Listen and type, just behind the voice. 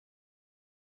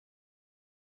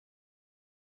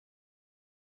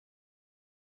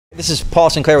This is Paul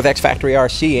Sinclair with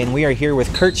XFactoryRC, and we are here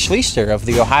with Curt Schlichter of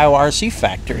the Ohio RC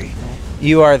Factory.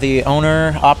 You are the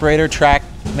owner, operator, track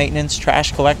maintenance,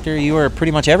 trash collector. You are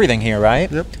pretty much everything here, right?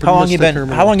 Yep. How long you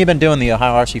been doing the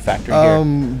Ohio RC Factory here?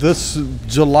 This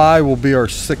July will be our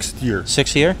 6th year.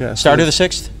 6th year? Yeah. Start of the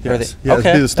 6th? Yes. Yeah,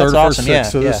 it'll be the start of our 6th. Yeah,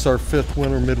 so this is our 5th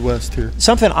winter Midwest here.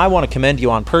 Something I want to commend you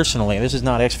on personally. This is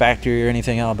not X Factory or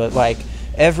anything else, but like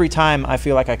every time I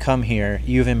feel like I come here,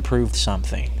 you've improved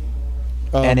something.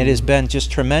 And it has been just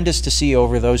tremendous to see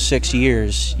over those 6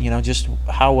 years, you know, just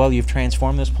how well you've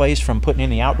transformed this place from putting in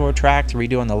the outdoor track to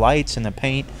redoing the lights and the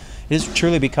paint. It has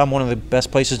truly become one of the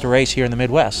best places to race here in the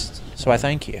Midwest. So I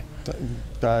thank you.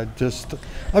 I'm just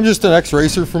an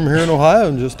ex-racer from here in Ohio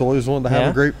and just always wanted to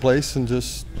have a great place and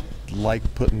just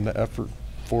like putting the effort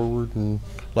forward and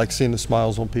like seeing the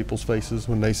smiles on people's faces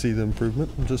when they see the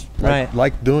improvement and just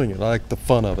like doing it. I like the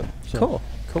fun of it. So. Cool,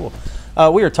 cool.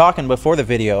 We were talking before the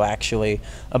video, actually,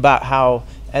 about how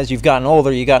as you've gotten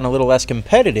older, you've gotten a little less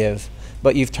competitive,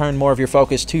 but you've turned more of your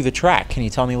focus to the track. Can you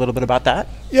tell me a little bit about that?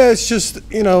 Yeah, it's just,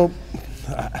 you know,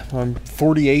 I'm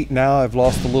 48 now. I've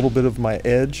lost a little bit of my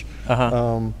edge.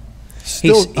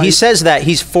 He says that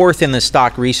he's 4th in the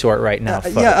stock resort right now,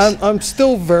 folks. Yeah, I'm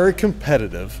still very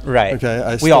competitive. Right.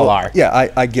 Okay. We all are. Yeah,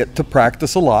 I get to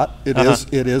practice a lot.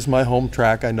 It is my home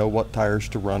track. I know what tires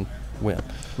to run when.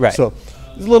 Right. So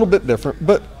it's a little bit different,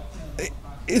 but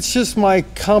it's just my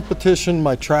competition,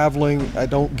 my traveling. I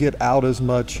don't get out as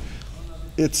much.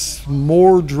 It's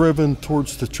more driven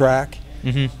towards the track.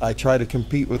 I try to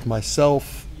compete with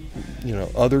myself, you know,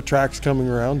 other tracks coming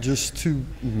around just to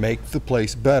make the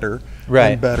place better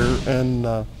and better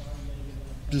and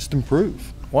just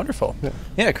improve. Wonderful.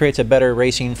 Yeah, it creates a better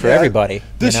racing for everybody.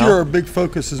 This year our big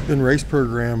focus has been race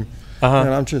program.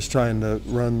 And I'm just trying to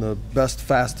run the best,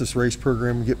 fastest race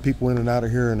program and get people in and out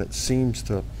of here. And it seems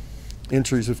to,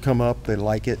 entries have come up. They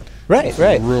like it. Right,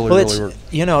 right. Really,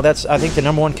 you know, that's, I think, the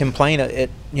 #1 complaint,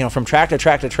 you know, from track to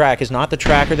track to track is not the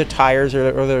track or the tires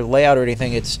or the layout or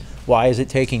anything. It's why is it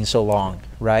taking so long,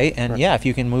 right? And yeah, if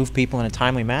you can move people in a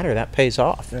timely manner, that pays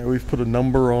off. Yeah, we've put a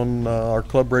number on our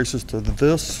club races to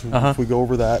this. If we go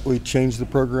over that, we change the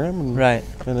program. And,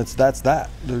 and that's that.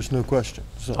 There's no question.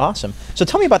 So. Awesome. So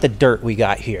tell me about the dirt we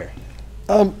got here.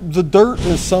 The dirt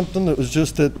is something that was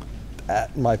just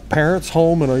at my parents'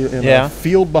 home in a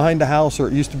field behind the house, or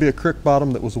it used to be a creek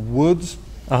bottom that was woods.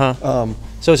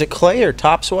 So is it clay or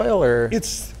topsoil, or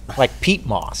it's like peat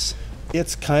moss?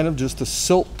 It's kind of just a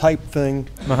silt type thing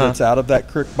that's out of that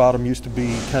creek bottom. Used to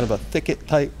be kind of a thicket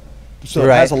type, so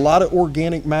it has a lot of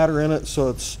organic matter in it. So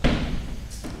it's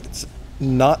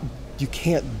not, you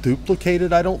can't duplicate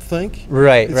it, I don't think. It's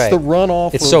the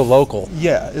runoff. It's so local.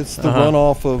 Yeah, it's the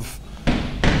runoff of.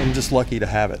 I'm just lucky to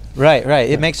have it. Right.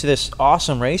 It makes this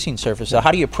awesome racing surface. So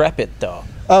how do you prep it, though?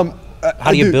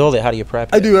 How do you build it? How do you prep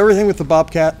it? I do everything with the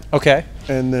Bobcat. Okay.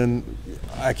 And then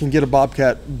I can get a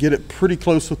Bobcat, get it pretty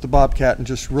close with the Bobcat, and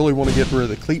just really want to get rid of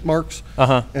the cleat marks.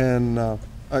 And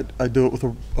I do it with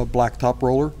a black top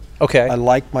roller. Okay. I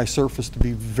like my surface to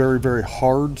be very, very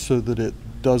hard so that it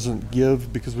doesn't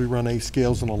give, because we run A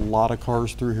scales and a lot of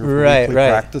cars through here for weekly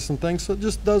practice and things, so it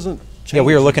just doesn't change. Yeah,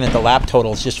 we were looking at the lap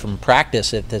totals just from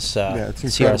practice at this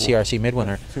CRCRC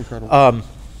MidWinter. It's incredible.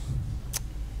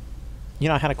 You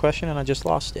know, I had a question and I just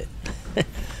lost it.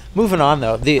 Moving on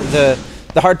though, the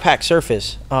hard pack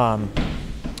surface,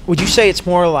 would you say it's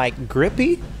more like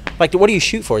grippy? Like, what do you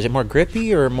shoot for? Is it more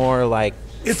grippy or more like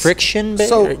friction?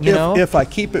 So if I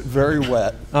keep it very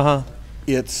wet,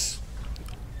 it's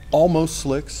almost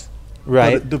slicks,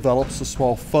 but it develops a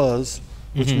small fuzz,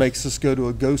 which makes us go to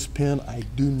a ghost pin. I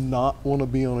do not want to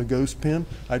be on a ghost pin.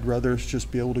 I'd rather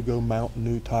just be able to go mount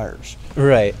new tires.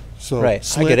 So I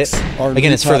get it.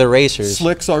 Again, it's for the racers.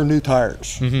 Slicks are new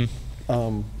tires.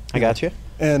 I got you.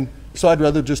 And so I'd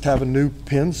rather just have a new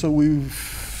pin. So we've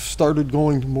started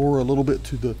going more a little bit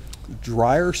to the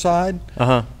drier side.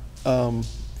 You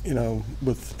know,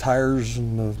 with tires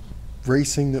and the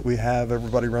racing that we have,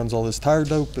 everybody runs all this tire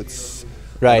dope. It's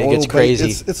it gets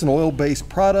crazy. It's an oil-based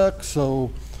product,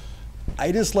 so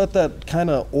I just let that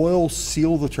kind of oil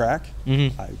seal the track.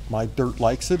 My dirt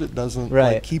likes it. It doesn't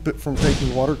like, keep it from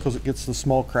taking water because it gets the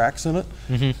small cracks in it.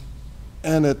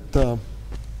 And it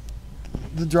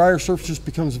the drier surface just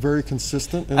becomes very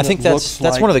consistent. And I think that's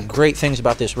one of the great things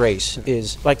about this race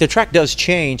is, like, the track does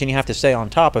change and you have to stay on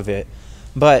top of it,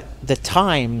 but the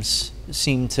times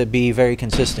seem to be very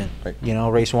consistent. You know,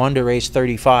 race 1 to race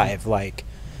 35, like,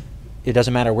 it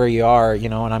doesn't matter where you are, you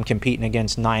know, and I'm competing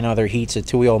against 9 other heats at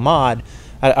two-wheel mod.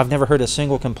 I've never heard a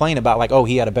single complaint about, like, oh,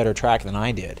 he had a better track than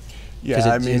I did.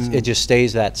 Yeah, I mean, it just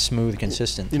stays that smooth,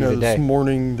 consistent through the day. This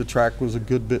morning the track was a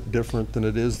good bit different than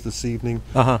it is this evening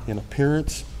in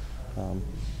appearance.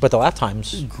 But the lap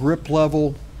times, grip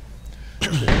level,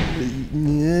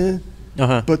 yeah.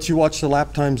 But you watch the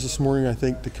lap times this morning. I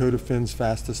think Dakota Finn's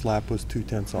fastest lap was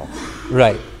 2/10 off.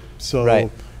 Right. So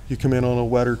you come in on a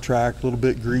wetter track, a little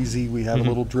bit greasy. We have a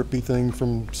little drippy thing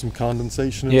from some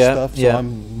condensation and stuff. So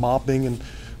I'm mopping,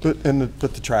 but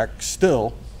the track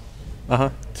still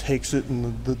takes it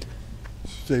and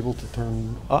is able to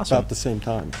turn about the same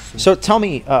time. So tell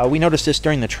me, we noticed this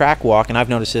during the track walk, and I've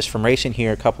noticed this from racing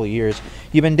here a couple of years.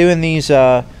 You've been doing these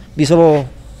little,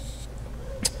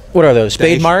 what are those?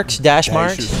 Spade marks, dash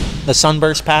marks, the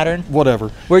sunburst pattern. Whatever.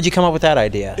 Where'd you come up with that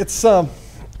idea? It's I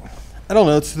don't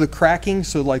know. It's the cracking.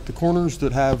 So like the corners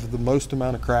that have the most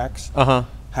amount of cracks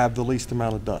have the least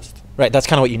amount of dust. Right. That's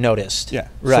kind of what you noticed. Yeah.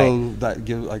 Right. So that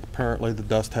gives, like, apparently the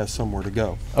dust has somewhere to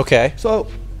go. Okay. So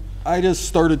I just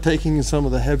started taking some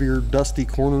of the heavier dusty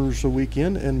corners a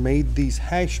weekend and made these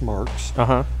hash marks.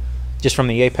 Just from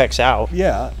the apex out.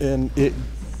 Yeah, and it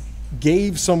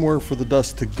gave somewhere for the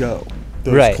dust to go.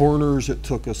 Those corners, it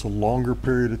took us a longer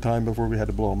period of time before we had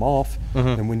to blow them off.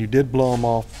 And when you did blow them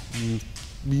off,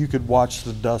 you could watch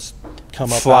the dust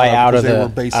come up, fly out of they were the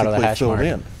basically hash filled mark.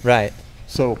 in. Right.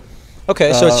 So.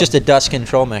 Okay, so it's just a dust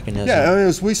control mechanism. Yeah,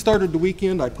 as we started the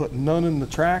weekend, I put none in the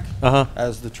track.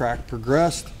 As the track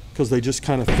progressed, because they just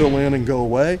kind of fill in and go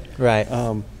away. Right.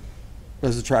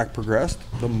 As the track progressed,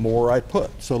 the more I put.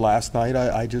 So last night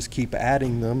I just keep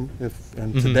adding them.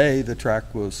 And today the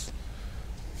track was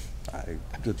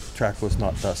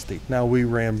not dusty. Now we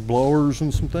ran blowers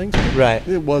and some things. Right.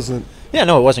 It wasn't. Yeah,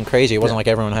 no, it wasn't crazy. It wasn't like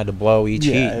everyone had to blow each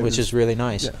heat, which is really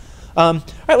nice. All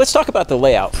right, let's talk about the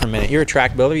layout for a minute. You're a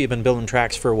track builder. You've been building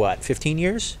tracks for what, 15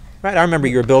 years? Right. I remember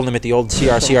you were building them at the old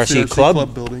CRCRC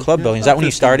club building. Is that when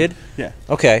you started? Yeah.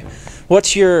 Okay.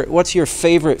 What's your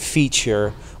favorite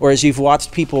feature, or as you've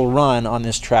watched people run on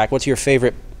this track, what's your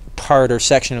favorite part or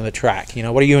section of the track? You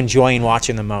know, what are you enjoying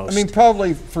watching the most? I mean,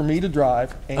 probably for me to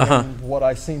drive, and what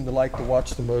I seem to like to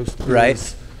watch the most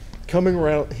is coming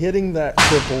around, hitting that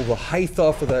triple, the height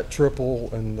off of that triple,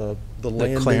 and the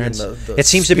landing clearance. And the it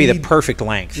seems to be the perfect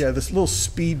length. Yeah, this little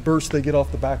speed burst they get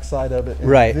off the backside of it. And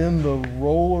then the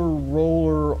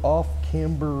roller off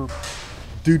camber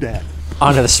doodad.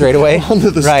 Onto the straightaway? Onto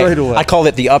the straightaway. I called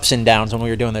it the ups and downs when we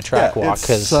were doing the track walk,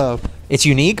 because it's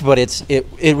unique, but it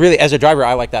really, as a driver,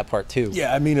 I like that part too.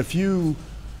 Yeah, I mean, if you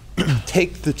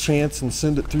take the chance and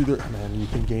send it through there, man, you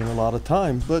can gain a lot of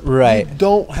time, but you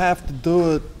don't have to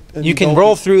do it. And you can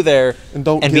roll through there and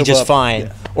be just fine,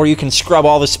 or you can scrub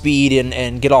all the speed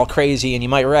and get all crazy, and you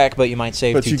might wreck, but you might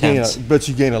save 2/10. But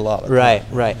you gain a lot of time.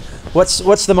 Right.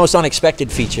 What's the most unexpected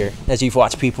feature as you've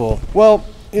watched people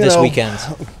this weekend?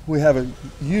 We have a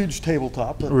huge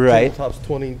tabletop. The tabletop's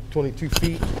 22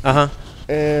 feet.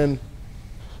 And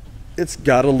it's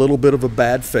got a little bit of a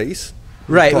bad face.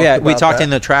 We talked in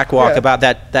the track walk about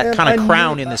that kind of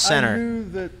crown in the center. I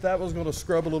knew that was going to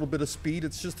scrub a little bit of speed.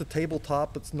 It's just a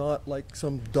tabletop. It's not like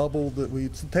some double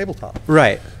it's a tabletop.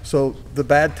 Right. So the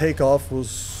bad takeoff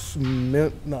was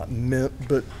not meant,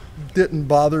 but didn't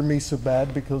bother me so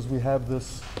bad, because we have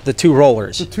the two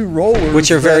rollers.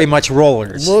 Which are very much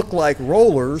rollers. Look like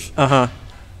rollers.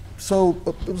 So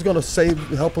it was going to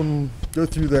help them go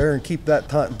through there and keep that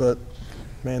time, but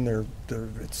man,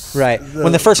 it's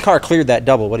when the first car cleared that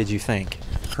double, what did you think?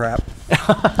 Crap.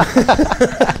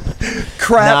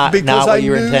 Because not what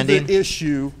you were intending? The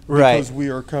issue, because we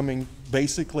are coming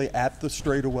basically at the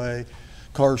straightaway,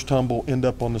 cars tumble, end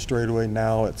up on the straightaway.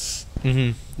 Now it's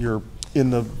you're in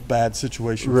the bad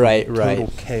situation.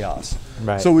 Total chaos.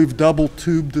 So we've double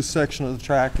tubed this section of the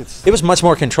track. It was much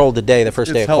more controlled today, the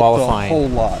first day of qualifying. A whole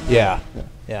lot. Yeah.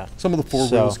 Some of the four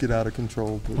wheels get out of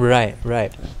control. Right.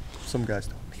 Some guys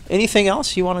don't. Anything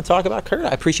else you want to talk about, Curt? I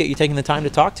appreciate you taking the time to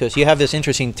talk to us. You have this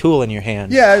interesting tool in your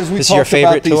hand. Yeah, as we this talked is your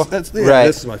favorite about tool?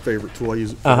 This is my favorite tool. I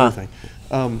use it for everything.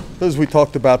 As we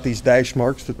talked about these dash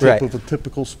marks, the tip of a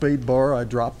typical spade bar, I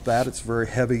dropped that. It's a very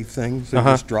heavy thing, so you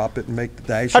just drop it and make the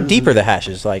dashes. How deep are the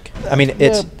hashes? Like, I mean,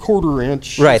 it's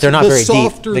quarter-inch. Right, they're not very deep. The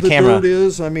softer the dirt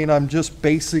is, I mean, I'm just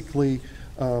basically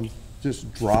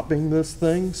just dropping this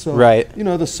thing. So,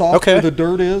 the softer the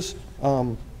dirt is,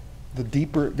 the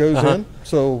deeper it goes in.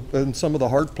 So in some of the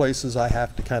hard places, I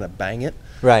have to kind of bang it.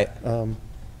 Right.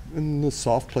 In the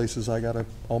soft places, I got to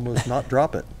almost not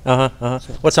drop it. So.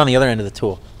 What's on the other end of the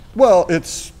tool? Well,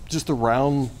 it's just a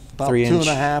round, about 3 inch,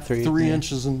 2.5, 3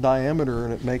 inches in diameter,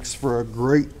 and it makes for a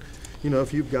great,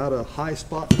 if you've got a high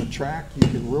spot in the track, you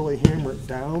can really hammer it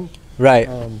down. Right.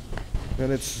 And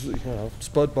it's,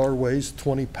 Spud bar weighs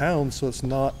 20 pounds, so it's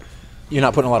not You're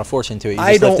not putting a lot of force into it. You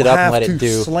I just don't lift it up and have let to it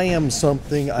do. slam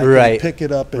something. I Right. can pick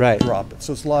it up and Right. drop it.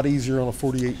 So it's a lot easier on a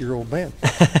 48-year-old man.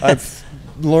 I've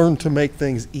learned to make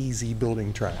things easy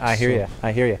building tracks. I hear you.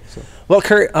 I hear you. So. Well,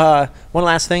 Curt, one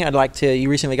last thing. I'd like to. You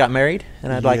recently got married,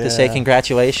 and I'd like to say Yeah.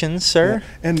 congratulations, sir.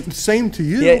 Yeah. And same to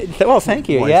you. Yeah. Well, thank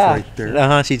you. Wife Yeah. right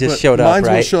there. She just But showed up. mine's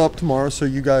Right. will show up tomorrow, so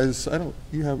you guys,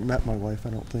 you haven't met my wife, I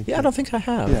don't think. Yeah, I don't think I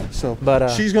have. Yeah, so But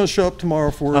she's going to show up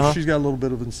tomorrow for us. Uh-huh. She's got a little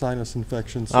bit of a sinus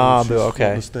infection, so Oh, she's okay.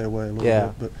 going to stay away a little Yeah.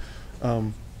 bit. But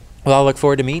Well, I look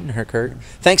forward to meeting her, Curt.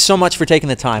 Thanks so much for taking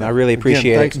the time. I really again,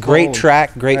 appreciate thanks it. for Great calling.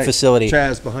 track, great Hey, facility.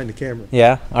 Chaz behind the camera.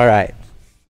 Yeah. All right.